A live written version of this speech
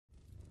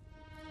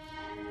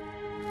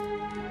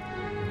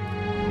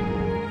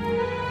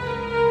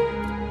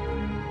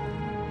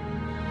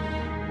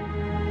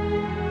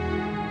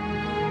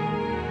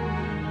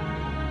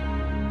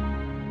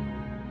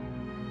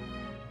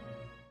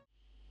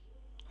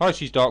Hi,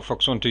 this is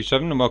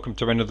DarkFox127 and welcome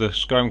to another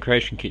Skyrim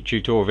Creation Kit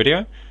tutorial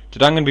video.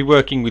 Today I'm going to be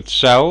working with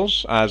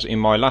cells, as in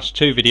my last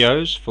two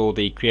videos for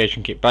the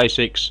Creation Kit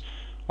Basics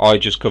I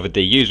just covered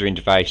the user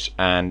interface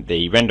and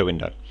the render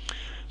window.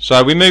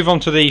 So we move on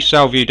to the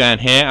cell view down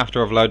here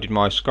after I've loaded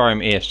my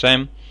Skyrim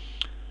ESM,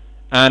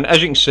 and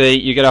as you can see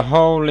you get a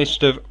whole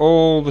list of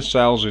all the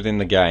cells within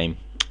the game.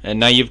 And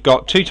now you've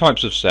got two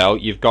types of cell.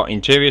 You've got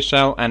interior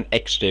cell and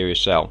exterior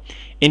cell.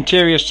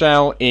 Interior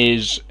cell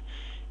is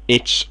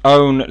its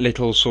own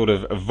little sort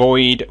of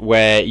void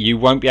where you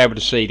won't be able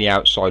to see the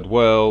outside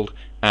world,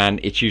 and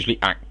it's usually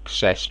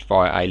accessed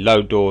via a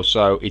load door.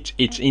 So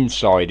it's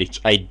inside. It's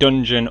a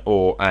dungeon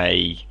or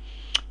a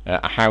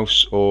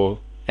house or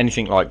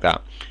anything like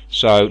that.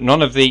 So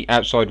none of the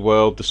outside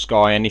world, the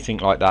sky, anything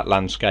like that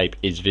landscape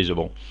is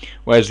visible.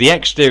 Whereas the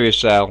exterior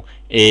cell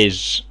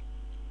is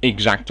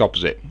exact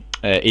opposite.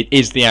 It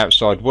is the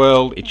outside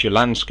world. It's your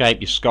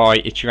landscape, your sky.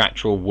 It's your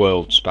actual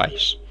world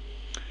space.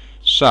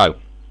 So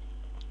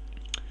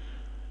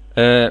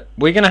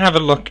we're going to have a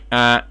look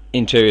at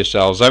interior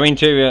cells. Though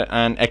interior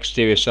and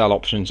exterior cell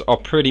options are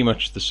pretty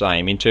much the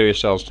same, interior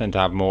cells tend to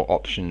have more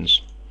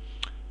options,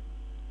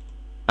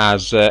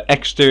 as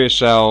exterior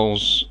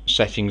cells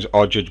settings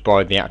are judged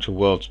by the actual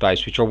world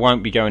space, which I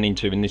won't be going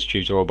into in this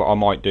tutorial, but I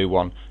might do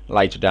one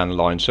later down the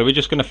line. So we're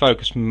just going to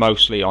focus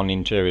mostly on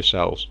interior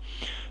cells.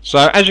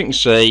 So as you can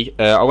see,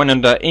 I went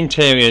under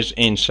interiors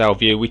in cell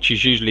view, which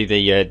is usually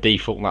the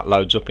default that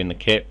loads up in the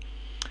kit.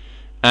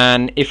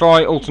 And if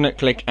I alternate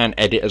click and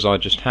edit as I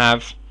just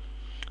have,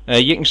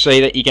 you can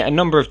see that you get a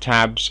number of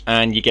tabs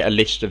and you get a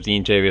list of the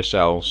interior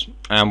cells,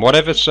 and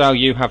whatever cell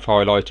you have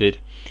highlighted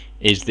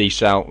is the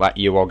cell that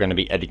you are going to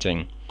be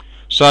editing.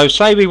 So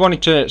say we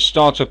wanted to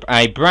start up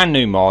a brand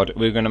new mod,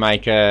 we're going to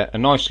make a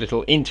nice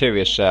little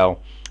interior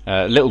cell,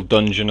 a little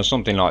dungeon or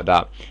something like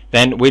that,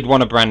 then we'd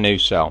want a brand new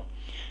cell.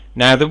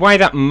 Now the way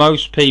that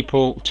most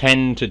people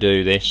tend to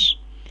do this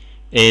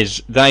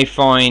is they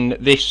find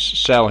this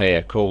cell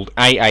here called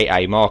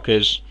AAA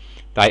markers,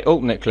 they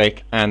alternate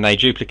click and they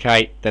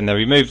duplicate, then they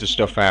remove the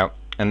stuff out,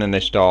 and then they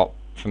start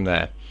from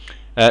there.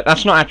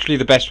 That's not actually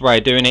the best way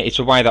of doing it. It's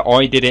a way that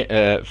I did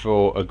it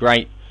for a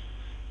great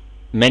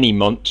many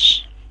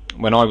months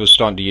when I was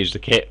starting to use the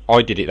kit.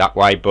 I did it that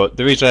way, but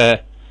there is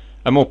a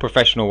more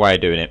professional way of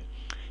doing it.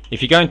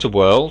 If you go into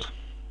world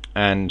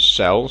and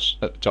cells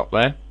at the top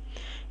there,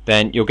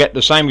 then you'll get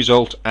the same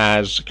result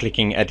as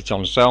clicking edit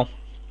on a cell.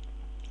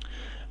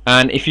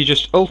 And if you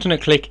just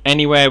alternate click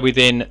anywhere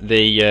within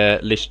the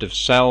list of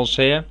cells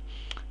here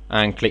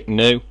and click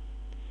new,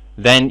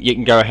 then you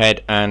can go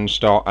ahead and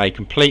start a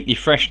completely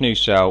fresh new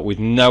cell with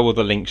no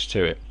other links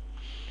to it.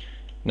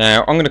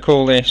 Now I'm going to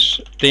call this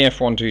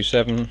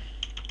DF127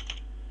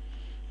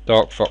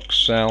 Dark Fox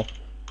Cell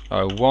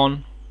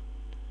 01,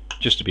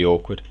 just to be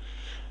awkward.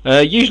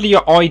 Usually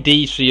your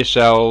IDs for your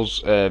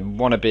cells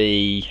want to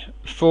be,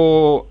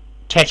 for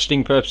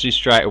testing purposes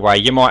straight away,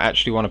 you might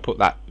actually want to put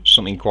that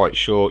something quite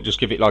short, just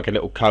give it like a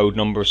little code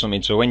number or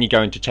something, so when you're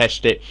going to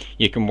test it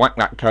you can whack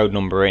that code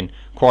number in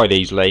quite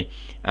easily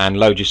and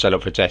load your cell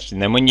up for testing.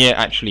 Then when you're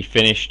actually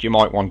finished, you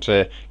might want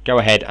to go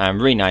ahead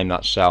and rename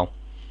that cell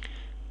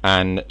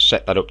and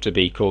set that up to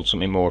be called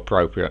something more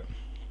appropriate.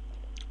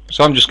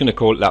 So I'm just going to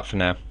call it that for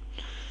now.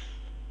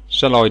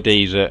 Cell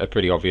IDs are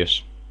pretty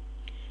obvious.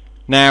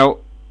 Now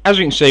as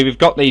you can see, we've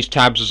got these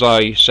tabs as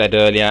I said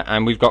earlier,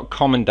 and we've got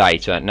common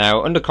data.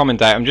 Now under common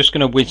data I'm just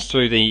going to whiz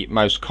through the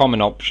most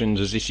common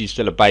options, as this is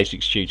still a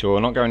basics tutorial.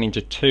 I'm not going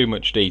into too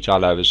much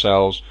detail over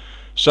cells.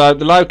 So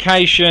the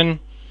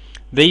location,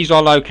 these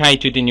are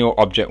located in your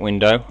object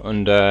window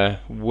under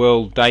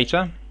world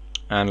data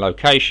and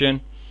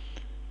location,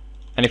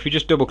 and if we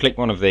just double click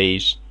one of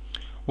these,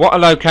 what a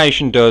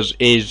location does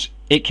is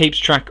it keeps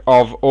track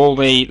of all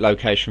the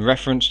location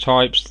reference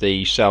types,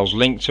 the cells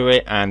linked to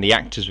it, and the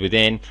actors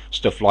within,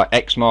 stuff like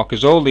X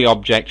markers. All the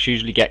objects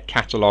usually get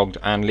catalogued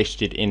and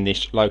listed in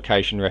this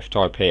location ref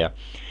type here.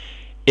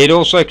 It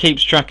also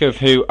keeps track of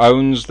who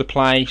owns the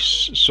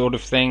place, sort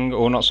of thing,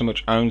 or not so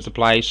much owns the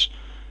place,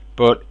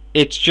 but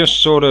it's just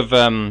sort of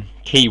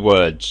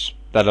keywords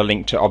that are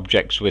linked to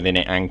objects within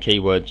it and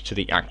keywords to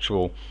the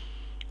actual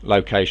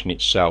location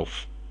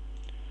itself.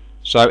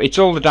 So it's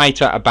all the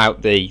data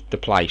about the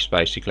place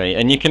basically,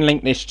 and you can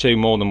link this to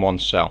more than one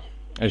cell,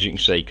 as you can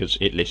see, because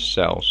it lists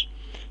cells.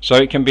 So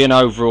it can be an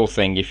overall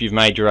thing. If you've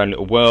made your own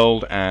little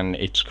world and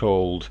it's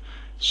called,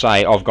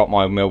 say I've got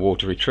my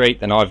Millwater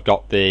Retreat, then I've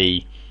got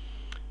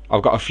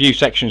a few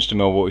sections to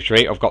Millwater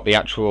Retreat. I've got the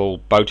actual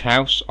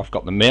boathouse, I've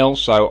got the mill,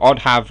 so I'd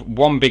have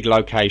one big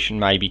location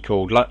maybe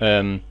called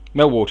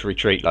Millwater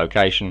Retreat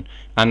location,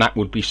 and that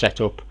would be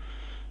set up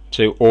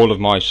to all of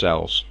my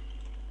cells.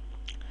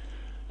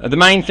 The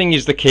main thing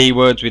is the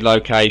keywords with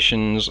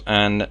locations,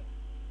 and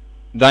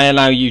they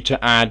allow you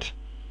to add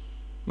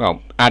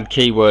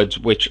keywords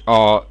which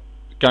are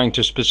going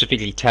to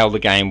specifically tell the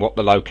game what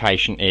the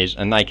location is,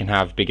 and they can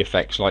have big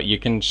effects. Like you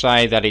can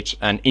say that it's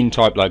an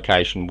in-type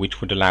location,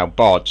 which would allow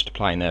bards to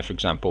play in there, for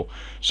example.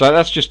 So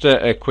that's just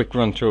a quick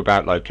run through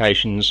about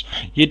locations.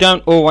 You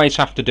don't always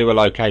have to do a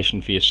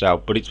location for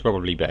yourself, but it's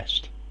probably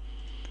best.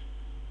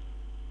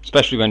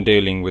 especially when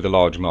dealing with a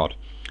large mod.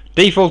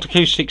 Default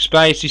acoustic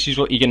space, this is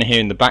what you're going to hear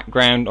in the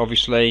background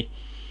obviously.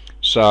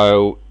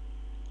 So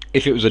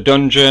if it was a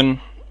dungeon,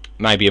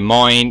 maybe a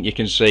mine, you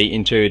can see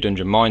interior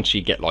dungeon mine, so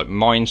you get like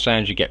mine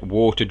sounds, you get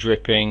water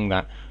dripping,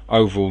 that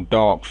overall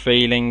dark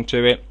feeling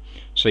to it,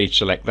 so you'd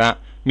select that.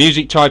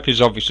 Music type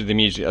is obviously the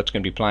music that's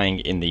going to be playing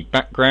in the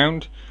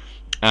background,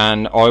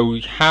 and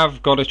I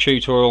have got a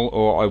tutorial,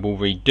 or I will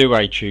redo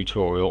a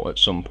tutorial at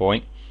some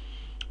point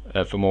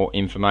for more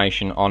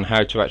information on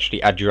how to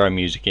actually add your own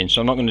music in,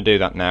 so I'm not going to do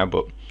that now,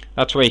 but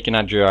that's where you can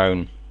add your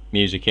own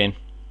music in.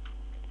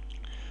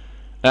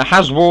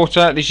 Has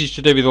water, this is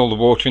to do with all the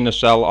water in the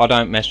cell. I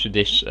don't mess with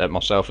this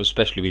myself,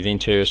 especially with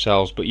interior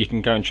cells, but you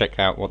can go and check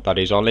out what that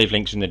is. I'll leave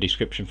links in the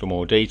description for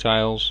more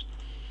details.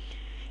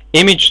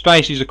 Image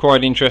spaces are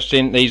quite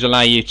interesting. These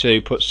allow you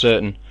to put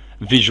certain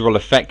visual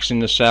effects in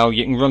the cell.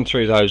 You can run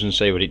through those and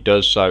see what it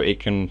does, so it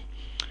can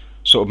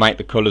sort of make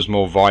the colours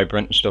more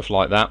vibrant and stuff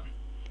like that.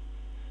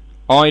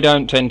 I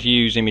don't tend to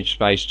use image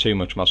space too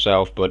much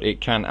myself, but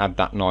it can add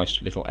that nice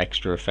little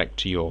extra effect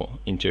to your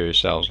interior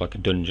cells, like a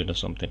dungeon or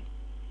something.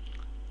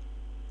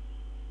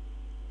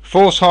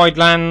 Force hide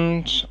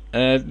land,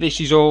 this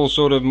is all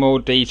sort of more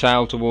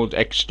detailed towards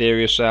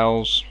exterior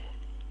cells,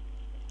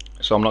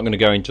 so I'm not going to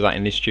go into that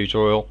in this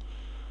tutorial.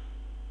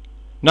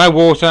 No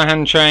water,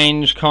 hand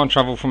change, can't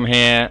travel from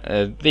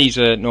here. These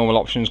are normal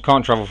options.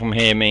 Can't travel from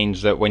here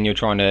means that when you're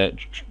trying to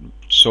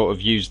sort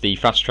of use the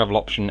fast travel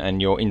option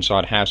and you're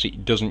inside house,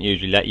 it doesn't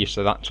usually let you,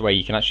 so that's where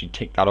you can actually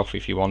tick that off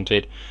if you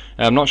wanted.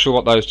 I'm not sure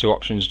what those two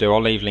options do.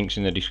 I'll leave links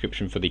in the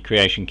description for the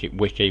Creation Kit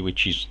wiki,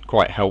 which is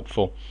quite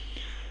helpful.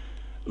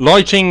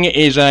 Lighting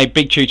is a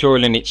big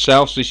tutorial in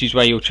itself, so this is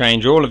where you'll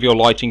change all of your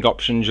lighting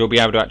options. You'll be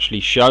able to actually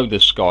show the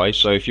sky,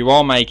 so if you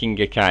are making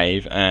a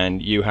cave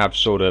and you have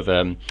sort of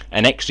an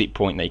exit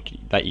point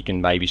that you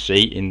can maybe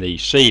see in the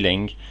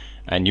ceiling,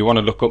 and you want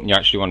to look up and you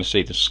actually want to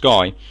see the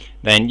sky,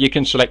 then you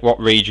can select what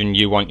region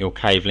you want your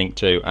cave linked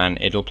to, and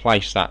it'll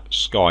place that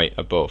sky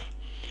above.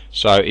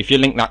 So if you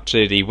link that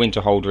to the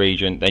Winterhold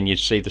region, then you'd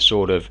see the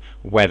sort of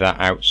weather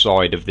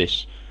outside of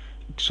this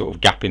sort of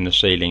gap in the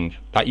ceiling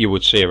that you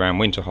would see around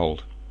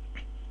Winterhold.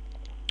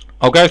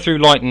 I'll go through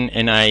lighting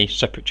in a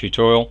separate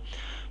tutorial,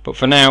 but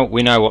for now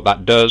we know what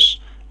that does.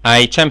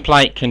 A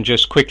template can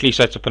just quickly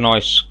set up a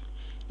nice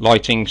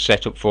lighting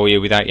setup for you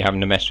without you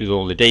having to mess with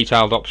all the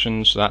detailed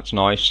options, so that's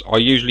nice. I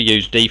usually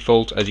use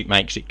default as it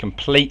makes it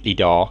completely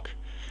dark,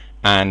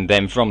 and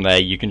then from there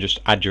you can just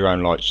add your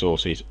own light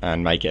sources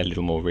and make it a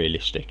little more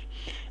realistic,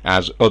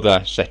 as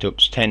other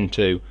setups tend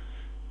to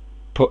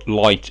put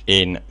light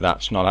in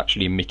that's not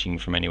actually emitting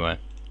from anywhere.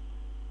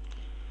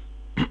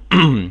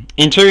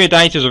 Interior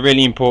data is a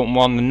really important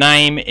one. The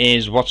name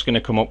is what's going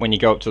to come up when you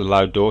go up to the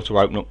load door to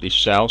open up this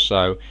cell.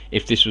 So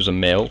if this was a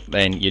mill,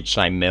 then you'd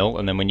say mill,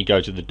 and then when you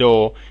go to the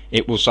door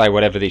it will say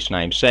whatever this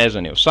name says,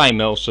 and it'll say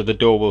mill, so the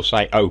door will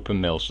say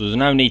open mill. So there's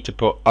no need to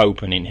put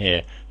open in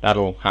here,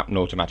 that'll happen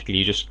automatically.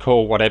 You just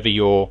call whatever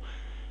your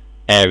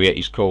area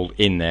is called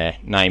in there,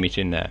 name it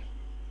in there.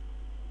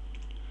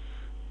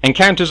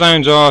 Encounter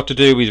zones are to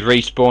do with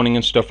respawning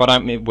and stuff. I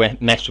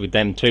don't mess with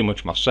them too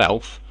much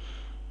myself.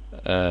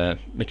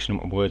 Mixing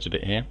up my words a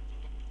bit here,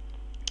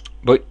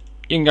 but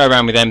you can go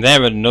around with them.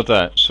 They're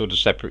another sort of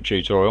separate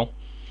tutorial.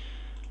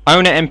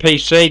 Owner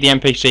NPC, the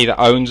NPC that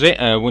owns it.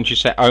 Once you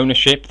set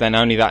ownership, then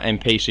only that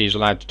NPC is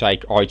allowed to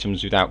take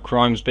items without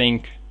crimes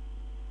being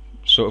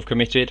sort of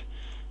committed.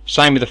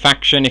 Same with the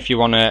faction. If you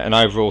want an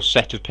overall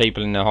set of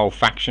people in the whole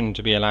faction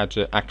to be allowed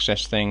to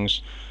access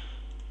things.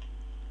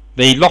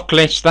 The lock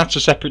list, that's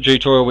a separate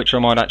tutorial which I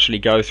might actually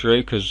go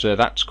through, because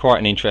that's quite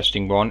an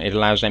interesting one. It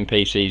allows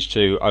NPCs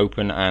to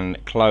open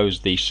and close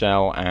the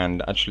cell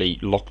and actually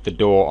lock the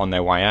door on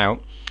their way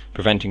out,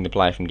 preventing the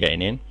player from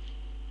getting in.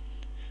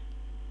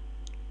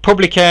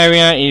 Public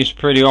area is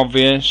pretty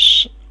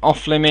obvious.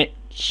 Off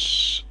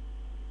limits,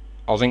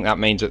 I think that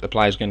means that the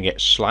player's going to get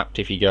slapped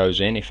if he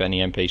goes in, if any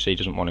NPC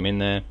doesn't want him in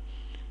there.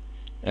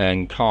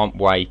 And can't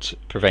wait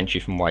prevents you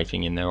from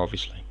waiting in there,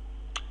 obviously.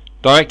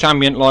 Direct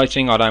ambient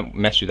lighting, I don't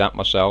mess with that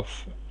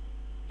myself.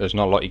 There's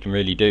not a lot you can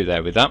really do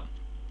there with that.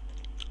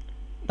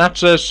 That's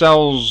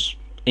cells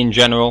in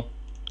general.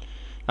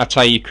 That's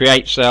how you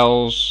create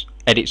cells,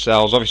 edit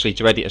cells. Obviously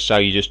to edit a cell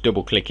you just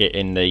double click it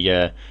in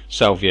the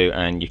cell view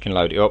and you can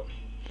load it up.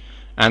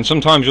 And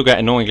sometimes you'll get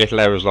annoying little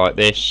errors like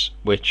this,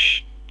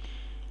 which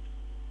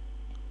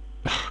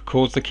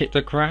cause the kit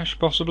to crash,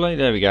 possibly.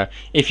 There we go.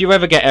 If you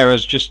ever get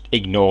errors, just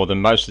ignore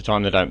them. Most of the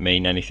time they don't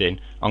mean anything.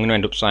 I'm going to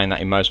end up saying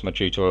that in most of my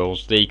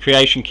tutorials. The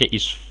Creation Kit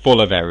is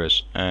full of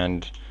errors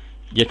and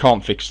you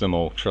can't fix them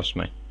all, trust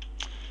me.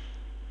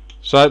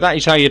 So that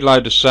is how you'd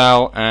load a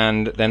cell,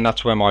 and then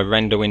that's where my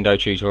render window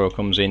tutorial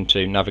comes in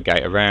to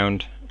navigate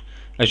around.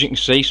 As you can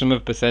see, some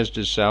of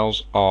Bethesda's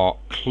cells are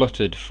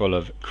cluttered full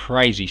of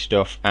crazy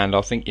stuff, and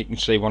I think you can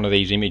see one of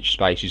these image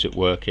spaces at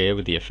work here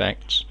with the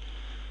effects.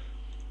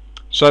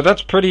 So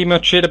that's pretty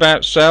much it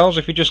about cells.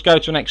 If you just go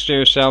to an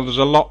exterior cell, there's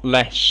a lot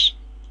less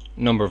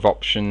number of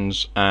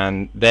options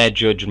and they're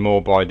judged more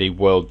by the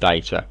world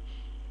data.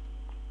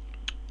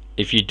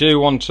 if you do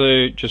want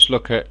to just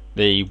look at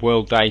the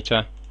world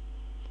data,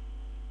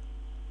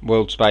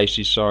 world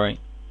spaces, sorry,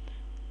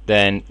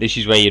 then this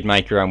is where you'd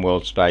make your own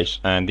world space,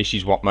 and this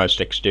is what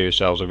most exterior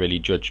cells are really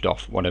judged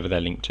off, whatever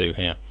they're linked to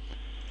here.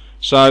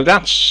 So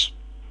that's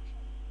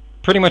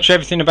pretty much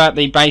everything about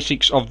the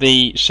basics of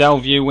the cell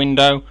view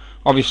window.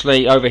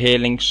 Obviously over here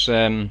lists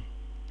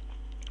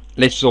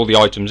all the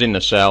items in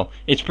the cell.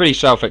 It's pretty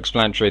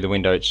self-explanatory, the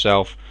window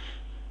itself.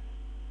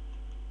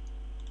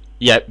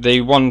 Yeah, the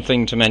one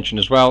thing to mention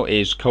as well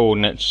is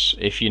coordinates.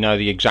 If you know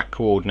the exact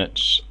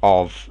coordinates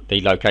of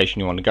the location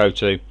you want to go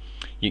to,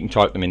 you can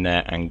type them in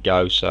there and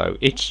go. So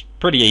it's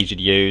pretty easy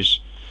to use.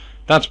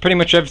 That's pretty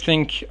much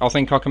everything I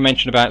think I can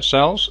mention about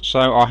cells. So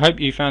I hope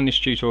you found this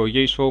tutorial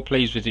useful.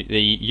 Please visit the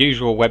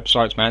usual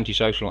websites, my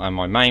antisocial and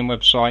my main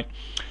website.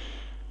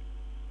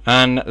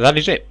 And that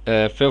is it.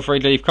 Feel free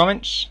to leave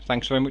comments.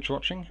 Thanks very much for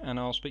watching, and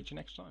I'll speak to you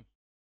next time.